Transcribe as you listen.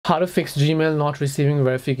How to fix Gmail not receiving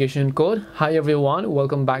verification code. Hi everyone,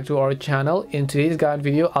 welcome back to our channel. In today's guide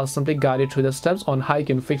video, I'll simply guide you through the steps on how you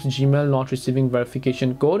can fix Gmail not receiving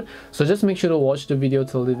verification code. So just make sure to watch the video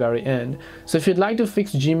till the very end. So if you'd like to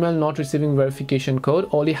fix Gmail not receiving verification code,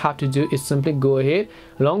 all you have to do is simply go ahead,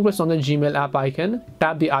 long press on the Gmail app icon,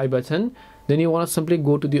 tap the I button, then you want to simply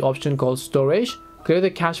go to the option called storage, clear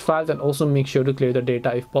the cache files, and also make sure to clear the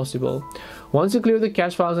data if possible. Once you clear the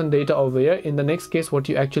cache files and data over here, in the next case what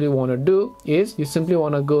you actually want to do is you simply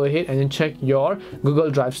want to go ahead and then check your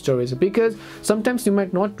Google Drive storage, because sometimes you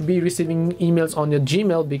might not be receiving emails on your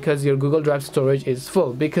Gmail because your Google Drive storage is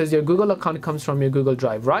full, because your Google account comes from your Google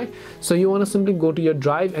Drive, right? So you want to simply go to your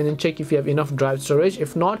drive and then check if you have enough drive storage.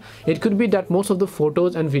 If not, it could be that most of the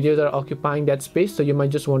photos and videos are occupying that space, so you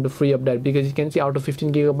might just want to free up that, because you can see out of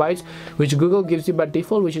 15 gigabytes which Google gives you by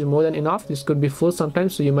default, which is more than enough, this could be full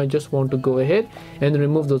sometimes, so you might just want to go ahead and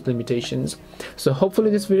remove those limitations. So hopefully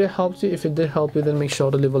this video helped you. If it did help you, then make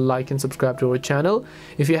sure to leave a like and subscribe to our channel.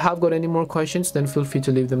 If you have got any more questions, then feel free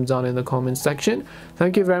to leave them down in the comment section.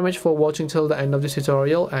 Thank you very much for watching till the end of this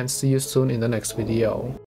tutorial, and see you soon in the next video.